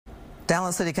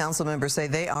Dallas City Council members say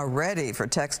they are ready for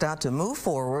TxDOT to move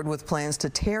forward with plans to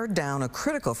tear down a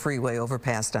critical freeway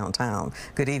overpass downtown.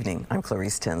 Good evening, I'm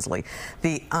Clarice Tinsley.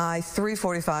 The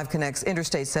I-345 connects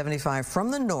Interstate 75 from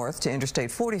the north to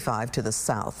Interstate 45 to the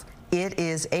south. It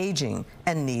is aging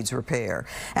and needs repair.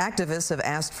 Activists have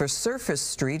asked for surface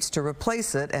streets to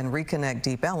replace it and reconnect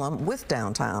Deep Ellum with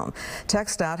downtown.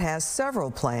 TxDOT has several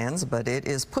plans, but it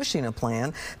is pushing a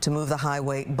plan to move the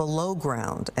highway below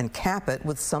ground and cap it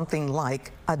with something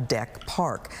like a deck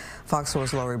park. Fox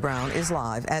 4's Lori Brown is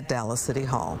live at Dallas City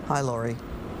Hall. Hi, Lori.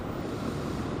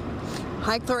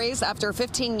 Hi, Clarice. After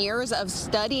 15 years of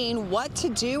studying what to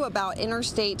do about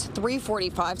Interstate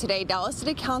 345 today, Dallas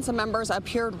City Council members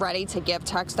appeared ready to give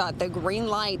TxDOT the green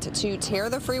light to tear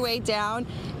the freeway down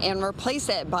and replace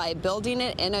it by building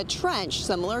it in a trench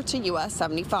similar to US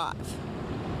 75.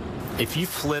 If you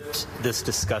flipped this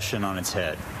discussion on its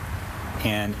head,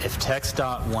 and if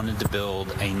TxDOT wanted to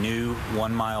build a new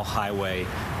 1-mile highway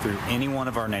through any one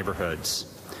of our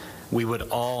neighborhoods, we would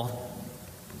all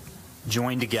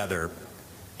join together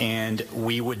and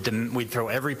we'd throw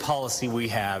every policy we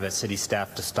have at city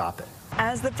staff to stop it.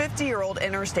 As the 50-year-old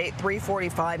Interstate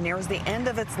 345 nears the end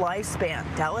of its lifespan,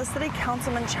 Dallas City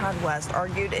Councilman Chad West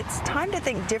argued it's time to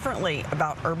think differently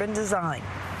about urban design.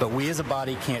 But we as a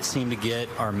body can't seem to get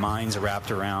our minds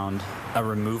wrapped around a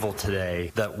removal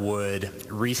today that would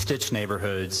restitch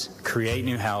neighborhoods, create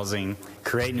new housing,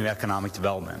 create new economic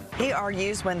development. He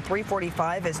argues when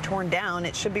 345 is torn down,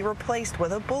 it should be replaced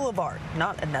with a boulevard,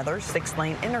 not another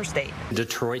 6-lane interstate.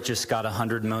 Detroit just got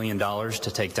 $100 million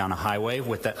to take down a highway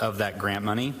of that grant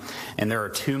money, and there are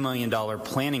 $2 million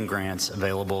planning grants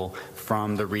available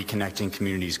from the Reconnecting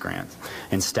Communities grant.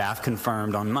 And staff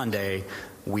confirmed on Monday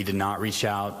we did not reach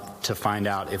out to find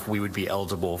out if we would be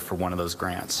eligible for one of those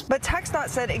grants. But TxDOT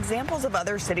said examples of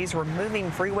other cities removing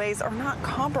freeways are not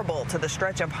comparable to the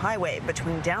stretch of highway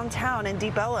between downtown and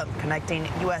Deep Ellum connecting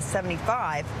US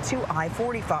 75 to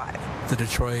I-45. The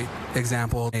Detroit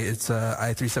example, it's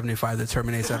I-375 that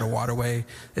terminates at a waterway.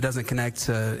 It doesn't connect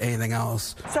to anything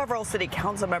else. Several city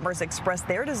council members expressed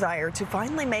their desire to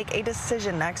finally make a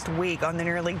decision next week on the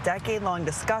nearly decade-long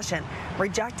discussion,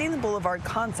 rejecting the boulevard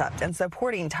concept and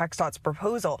supporting TxDOT's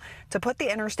proposal to put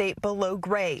the interstate below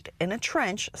grade in a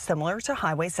trench similar to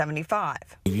Highway 75.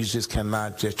 You just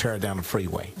cannot just tear down a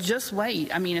freeway. Just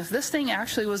wait. I mean, if this thing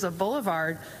actually was a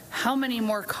boulevard, how many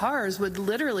more cars would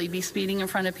literally be speeding in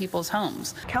front of people's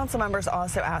homes? Council members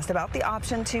also asked about the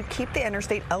option to keep the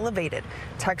interstate elevated.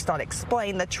 TxDOT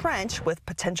explained the trench with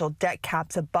potential deck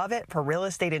caps above it for real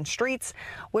estate and streets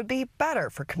would be better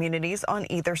for communities on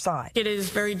either side. It is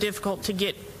very difficult to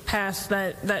get past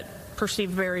that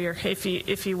perceived barrier, if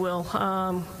you will.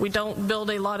 We don't build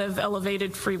a lot of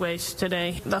elevated freeways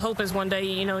today. The hope is one day,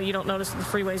 you don't notice the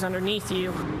freeways underneath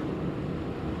you.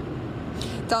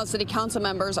 Dallas City Council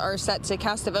members are set to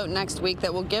cast a vote next week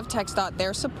that will give TxDOT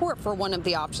their support for one of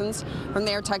the options. From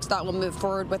there, TxDOT will move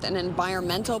forward with an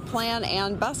environmental plan,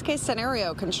 and best case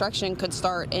scenario, construction could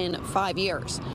start in 5 years.